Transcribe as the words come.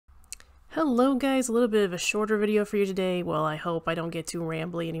Hello guys, a little bit of a shorter video for you today. Well, I hope I don't get too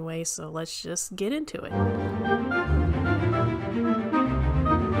rambly anyway, so let's just get into it.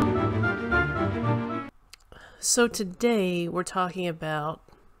 So today we're talking about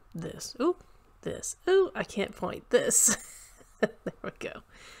this. Ooh, this. Ooh, I can't point. This. There we go.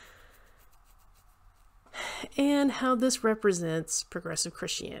 And how this represents progressive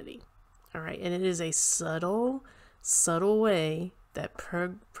Christianity. All right, and it is a subtle way that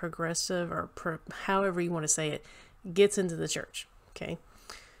progressive or however you want to say it gets into the church. Okay,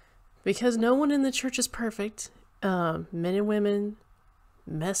 because no one in the church is perfect. Men and women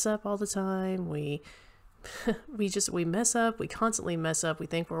mess up all the time. We mess up. We constantly mess up. We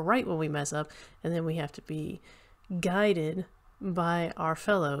think we're right when we mess up, and then we have to be guided by our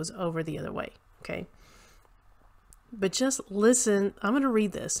fellows over the other way. Okay, but just listen. I'm going to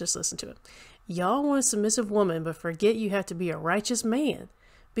read this. Just listen to it. Y'all want a submissive woman, but forget you have to be a righteous man.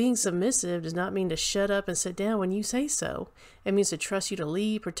 Being submissive does not mean to shut up and sit down when you say so. It means to trust you to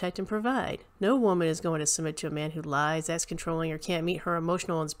lead, protect, and provide. No woman is going to submit to a man who lies, acts controlling, or can't meet her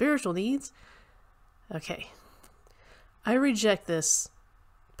emotional and spiritual needs. Okay. I reject this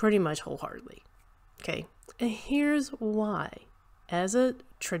pretty much wholeheartedly. Okay. And here's why. As a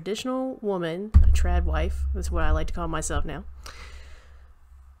traditional woman, a trad wife, that's what I like to call myself now.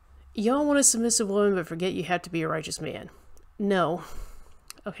 Y'all want a submissive woman, but forget you have to be a righteous man. No.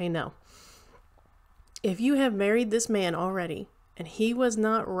 Okay, no. If you have married this man already, and he was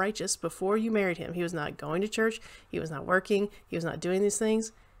not righteous before you married him, he was not going to church, he was not working, he was not doing these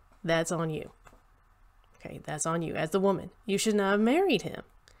things, that's on you. Okay, that's on you as the woman. You should not have married him.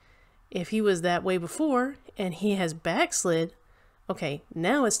 If he was that way before, and he has backslid, okay,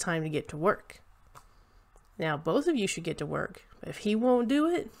 now it's time to get to work. Now, both of you should get to work. If he won't do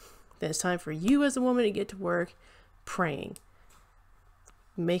it, then it's time for you as a woman to get to work praying,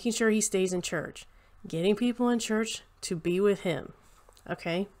 making sure he stays in church, getting people in church to be with him.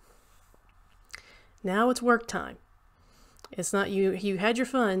 Okay? Now it's work time. It's not you had your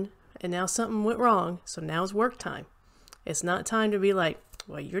fun and now something went wrong, so now it's work time. It's not time to be like,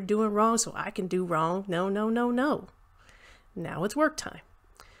 well, you're doing wrong, so I can do wrong. No, no, no, no. Now it's work time.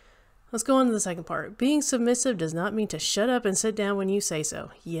 Let's go on to the second part. Being submissive does not mean to shut up and sit down when you say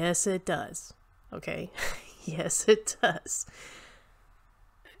so. Yes, it does. Okay? Yes, it does.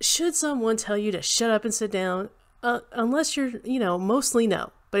 Should someone tell you to shut up and sit down? Unless you're, mostly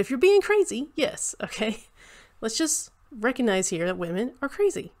no. But if you're being crazy, yes. Okay? Let's just recognize here that women are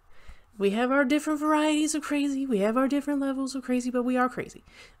crazy. We have our different varieties of crazy. We have our different levels of crazy, but we are crazy.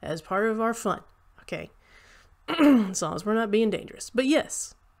 As part of our fun. Okay? As long as we're not being dangerous. But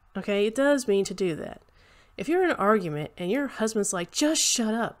yes. Okay, it does mean to do that. If you're in an argument and your husband's like, just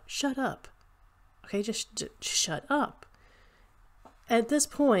shut up, shut up. Okay, just shut up. At this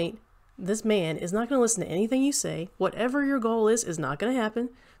point, this man is not going to listen to anything you say. Whatever your goal is not going to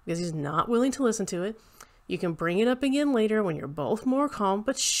happen because he's not willing to listen to it. You can bring it up again later when you're both more calm,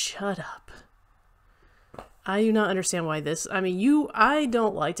 but shut up. I do not understand why this, I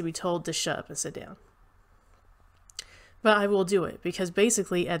don't like to be told to shut up and sit down. But I will do it because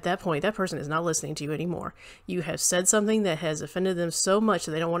basically at that point, that person is not listening to you anymore. You have said something that has offended them so much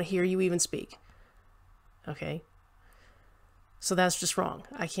that they don't want to hear you even speak. Okay? So that's just wrong.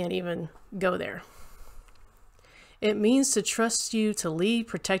 I can't even go there. It means to trust you to lead,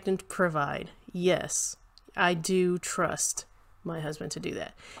 protect, and provide. Yes, I do trust my husband to do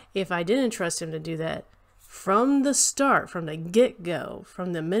that. If I didn't trust him to do that from the start, from the get-go,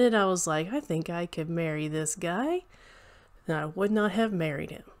 from the minute I was like, I think I could marry this guy, then I would not have married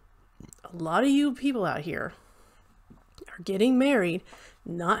him. A lot of you people out here are getting married,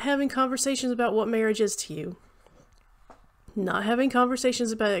 not having conversations about what marriage is to you, not having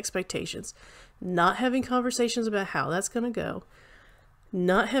conversations about expectations, not having conversations about how that's going to go,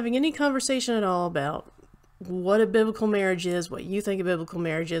 not having any conversation at all about what a biblical marriage is, what you think a biblical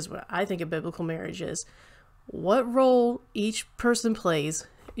marriage is, what I think a biblical marriage is, what role each person plays.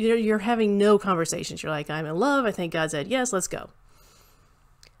 You're having no conversations. You're like, I'm in love. I think God said, yes, let's go.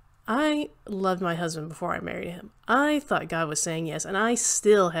 I loved my husband before I married him. I thought God was saying yes, and I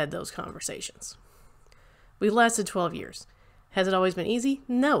still had those conversations. We lasted 12 years. Has it always been easy?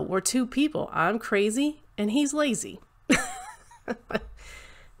 No, we're two people. I'm crazy, and he's lazy.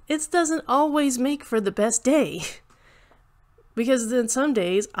 It doesn't always make for the best day. Because then some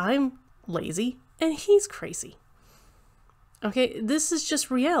days I'm lazy, and he's crazy. Okay, this is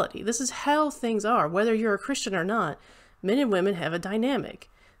just reality. This is how things are. Whether you're a Christian or not, men and women have a dynamic.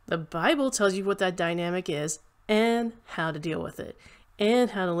 The Bible tells you what that dynamic is and how to deal with it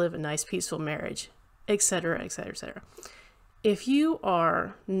and how to live a nice, peaceful marriage, etc., etc., etc. If you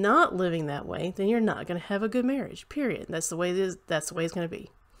are not living that way, then you're not going to have a good marriage, period. That's the way it is. That's the way it's going to be.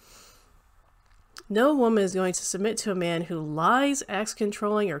 No woman is going to submit to a man who lies, acts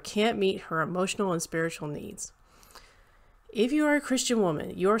controlling, or can't meet her emotional and spiritual needs. If you are a Christian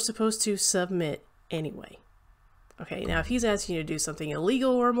woman, you're supposed to submit anyway. Okay, now if he's asking you to do something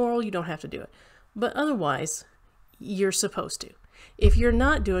illegal or immoral, you don't have to do it. But otherwise, you're supposed to. If you're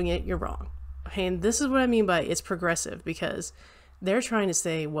not doing it, you're wrong. Okay, and this is what I mean by it's progressive, because they're trying to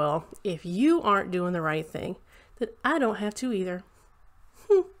say, well, if you aren't doing the right thing, then I don't have to either.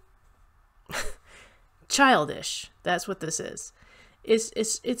 Childish. That's what this is.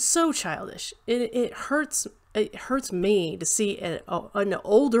 It's so childish. It hurts. It hurts me to see an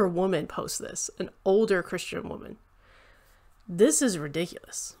older woman post this, an older Christian woman. This is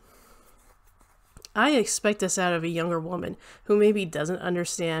ridiculous. I expect this out of a younger woman who maybe doesn't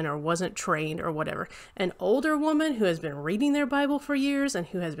understand or wasn't trained or whatever. An older woman who has been reading their Bible for years and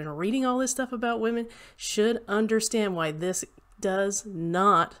who has been reading all this stuff about women should understand why this does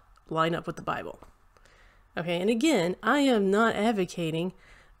not line up with the Bible. Okay, and again, I am not advocating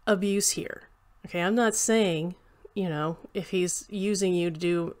abuse here. Okay, I'm not saying, if he's using you to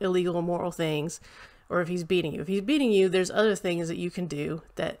do illegal, immoral things, or if he's beating you. If he's beating you, there's other things that you can do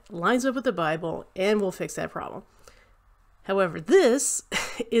that lines up with the Bible and will fix that problem. However, this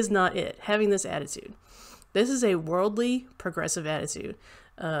is not it, having this attitude. This is a worldly, progressive attitude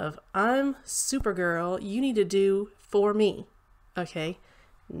of, I'm Supergirl, you need to do for me. Okay?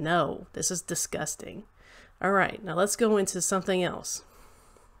 No, this is disgusting. All right, now let's go into something else.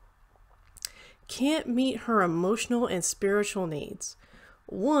 Can't meet her emotional and spiritual needs.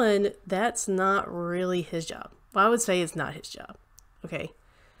 One, that's not really his job. Well, I would say it's not his job. Okay.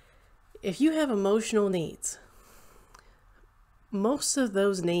 If you have emotional needs, most of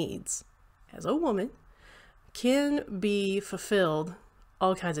those needs, as a woman, can be fulfilled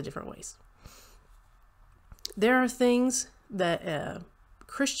all kinds of different ways. There are things that a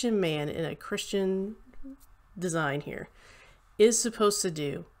Christian man in a Christian design here is supposed to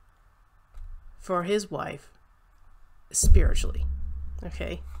do for his wife spiritually.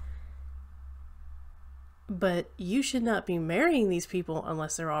 Okay. But you should not be marrying these people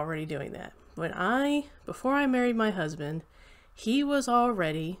unless they're already doing that. Before I married my husband, he was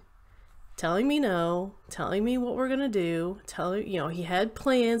already telling me no, telling me what we're going to do, he had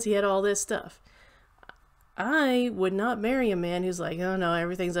plans, he had all this stuff. I would not marry a man who's like, oh no,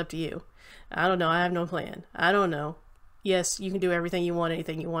 everything's up to you. I don't know, I have no plan. I don't know. Yes, you can do everything you want,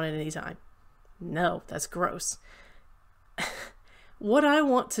 anything you want at any time. No, that's gross. What I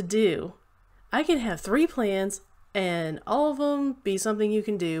want to do, I can have 3 plans and all of them be something you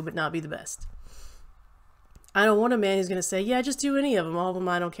can do, but not be the best. I don't want a man who's going to say, yeah, just do any of them. All of them,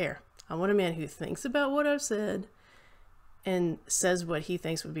 I don't care. I want a man who thinks about what I've said and says what he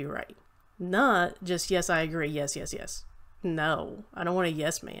thinks would be right. Not just, yes, I agree. Yes, yes, yes. No, I don't want a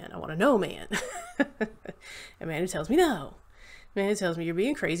yes man. I want a no man. A man who tells me no. A man who tells me you're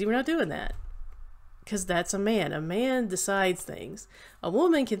being crazy. We're not doing that. Because that's a man. A man decides things. A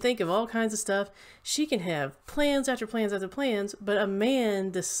woman can think of all kinds of stuff. She can have plans after plans after plans, but a man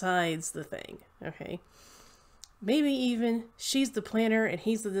decides the thing. Okay. Maybe even she's the planner and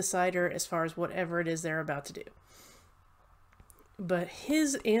he's the decider as far as whatever it is they're about to do. But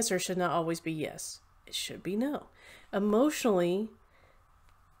his answer should not always be yes. It should be no. Emotionally,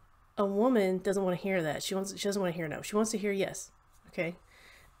 a woman doesn't want to hear that. She doesn't want to hear no. She wants to hear yes. Okay.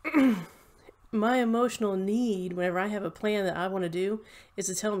 My emotional need whenever I have a plan that I want to do is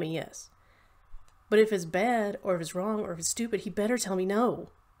to tell me yes. But if it's bad or if it's wrong or if it's stupid, he better tell me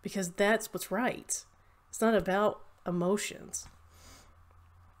no, because that's what's right. It's not about emotions.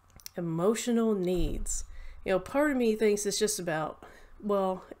 Emotional needs. Part of me thinks it's just about,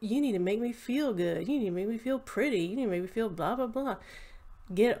 well, you need to make me feel good. You need to make me feel pretty. You need to make me feel blah, blah, blah.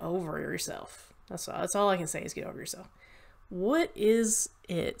 Get over yourself. That's all I can say is get over yourself. What is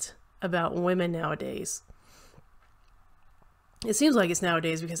it about women nowadays? It seems like it's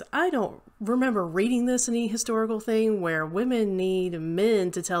nowadays because I don't remember reading this in any historical thing where women need men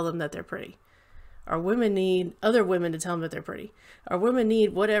to tell them that they're pretty. Or women need other women to tell them that they're pretty. Or women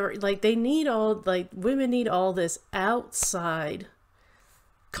need whatever. Women need all this outside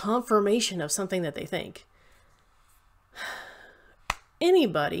confirmation of something that they think.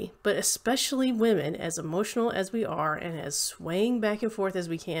 Anybody, but especially women, as emotional as we are and as swaying back and forth as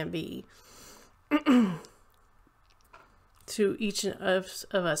we can be, to each of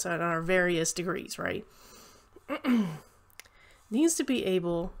us on our various degrees, right? Needs to be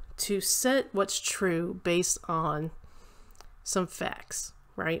able to set what's true based on some facts,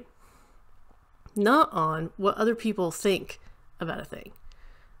 right? Not on what other people think about a thing.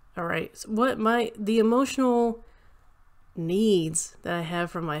 All right. So the emotional needs that I have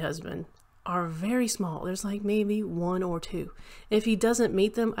from my husband are very small. There's like maybe one or two. If he doesn't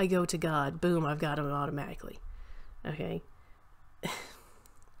meet them, I go to God. Boom, I've got him automatically. Okay.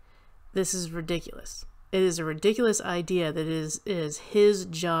 This is ridiculous. It is a ridiculous idea that it is his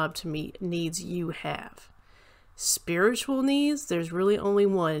job to meet needs you have. Spiritual needs, there's really only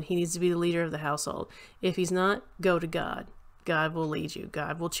one. He needs to be the leader of the household. If he's not, go to God. God will lead you.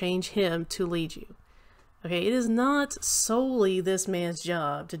 God will change him to lead you. Okay, it is not solely this man's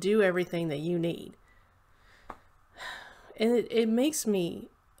job to do everything that you need. And it makes me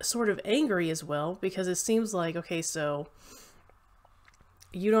sort of angry as well, because it seems like, okay, so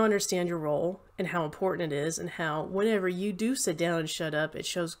you don't understand your role and how important it is, and how whenever you do sit down and shut up, it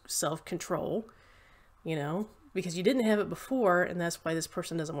shows self-control, you know, because you didn't have it before, and that's why this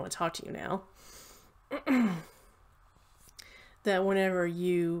person doesn't want to talk to you now. That whenever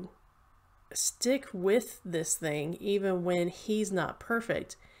you stick with this thing, even when he's not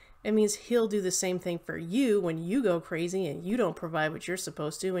perfect, it means he'll do the same thing for you when you go crazy and you don't provide what you're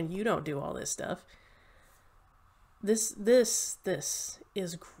supposed to and you don't do all this stuff. This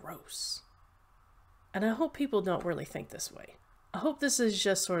is gross. And I hope people don't really think this way. I hope this is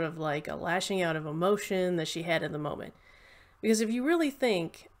just sort of like a lashing out of emotion that she had in the moment. Because if you really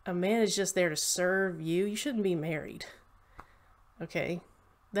think a man is just there to serve you, you shouldn't be married. Okay?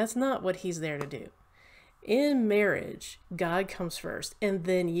 That's not what he's there to do. In marriage, God comes first and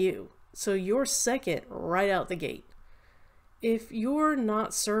then you. So you're second right out the gate. If you're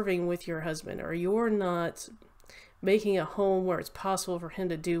not serving with your husband, or you're not making a home where it's possible for him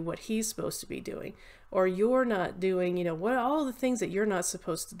to do what he's supposed to be doing, or you're not doing, you know, what all the things that you're not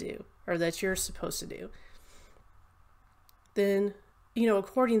supposed to do, or that you're supposed to do, then, you know,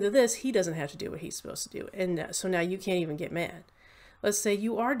 according to this, he doesn't have to do what he's supposed to do. And so now you can't even get mad. Let's say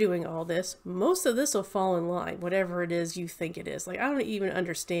you are doing all this. Most of this will fall in line, whatever it is you think it is. Like, I don't even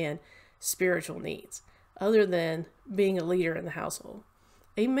understand spiritual needs other than being a leader in the household.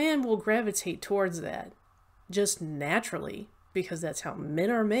 A man will gravitate towards that just naturally, because that's how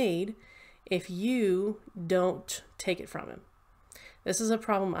men are made, if you don't take it from him. This is a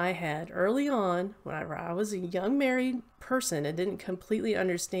problem I had early on whenever I was a young married person and didn't completely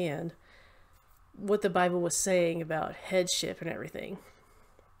understand what the Bible was saying about headship and everything.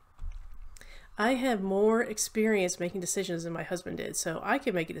 I had more experience making decisions than my husband did, so I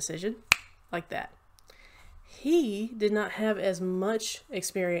could make a decision like that. He did not have as much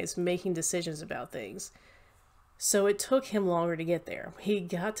experience making decisions about things, so it took him longer to get there. He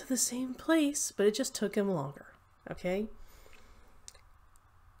got to the same place, but it just took him longer, okay?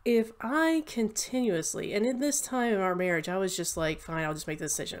 If I continuously, and in this time in our marriage, I was just like, fine, I'll just make the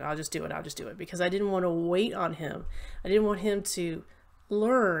decision. I'll just do it, because I didn't want to wait on him. I didn't want him to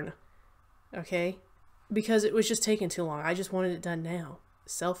learn, okay? Because it was just taking too long. I just wanted it done now.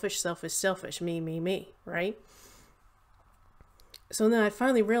 Selfish, selfish, selfish, me, right? So then I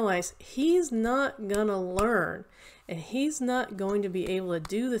finally realized he's not gonna learn, and he's not going to be able to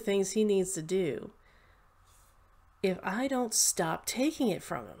do the things he needs to do if I don't stop taking it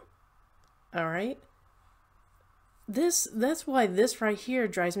from him. All right? That's why this right here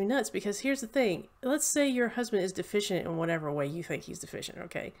drives me nuts, because here's the thing. Let's say your husband is deficient in whatever way you think he's deficient,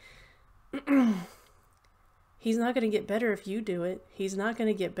 okay? He's not going to get better if you do it. He's not going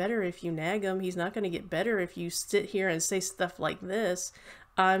to get better if you nag him. He's not going to get better if you sit here and say stuff like this.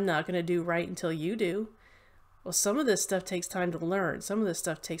 I'm not going to do right until you do. Well, some of this stuff takes time to learn. Some of this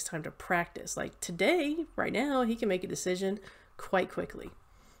stuff takes time to practice. Like today, right now, he can make a decision quite quickly.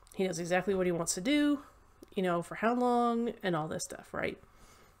 He knows exactly what he wants to do, you know, for how long and all this stuff, right?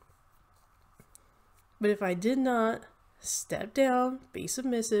 But if I did not step down, be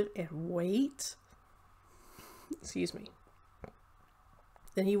submissive, and wait,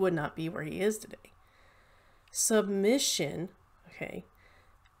 then he would not be where he is today. Submission, okay,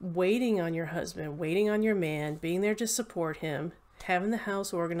 waiting on your husband, waiting on your man, being there to support him, having the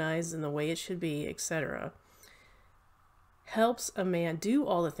house organized in the way it should be, etc., helps a man do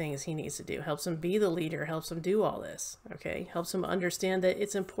all the things he needs to do, helps him be the leader, helps him do all this, okay, helps him understand that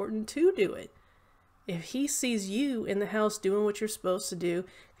it's important to do it. If he sees you in the house doing what you're supposed to do,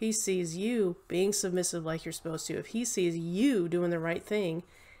 if he sees you being submissive like you're supposed to, if he sees you doing the right thing,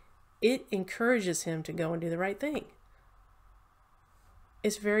 it encourages him to go and do the right thing.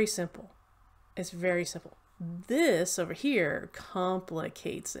 It's very simple. It's very simple. This over here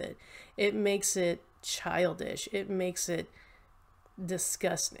complicates it. It makes it childish. It makes it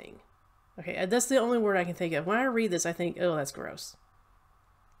disgusting. Okay, that's the only word I can think of. When I read this, I think, oh, that's gross.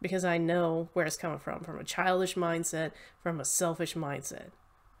 because I know where it's coming from a childish mindset, from a selfish mindset.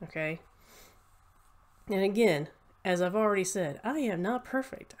 Okay? And again, as I've already said, I am not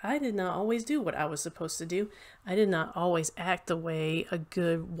perfect. I did not always do what I was supposed to do. I did not always act the way a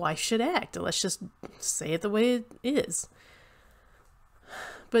good wife should act. Let's just say it the way it is.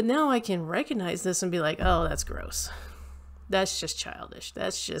 But now I can recognize this and be like, oh, that's gross. That's just childish.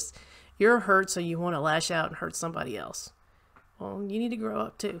 That's just, you're hurt so you want to lash out and hurt somebody else. Well, you need to grow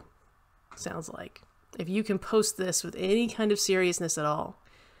up too, sounds like. If you can post this with any kind of seriousness at all,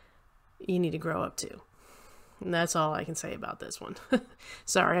 you need to grow up too. And that's all I can say about this one.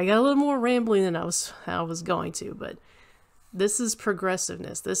 Sorry, I got a little more rambling than I was going to, but this is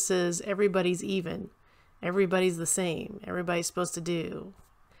progressiveness. This is everybody's even. Everybody's the same. Everybody's supposed to do.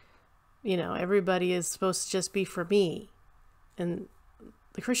 You know, everybody is supposed to just be for me. And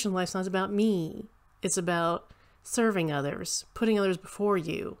the Christian life's not about me. It's about serving others, putting others before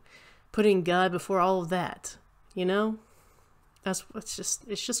you, putting God before all of that. You know? It's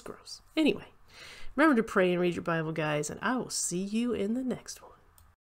just gross. Anyway. Remember to pray and read your Bible, guys, and I will see you in the next one.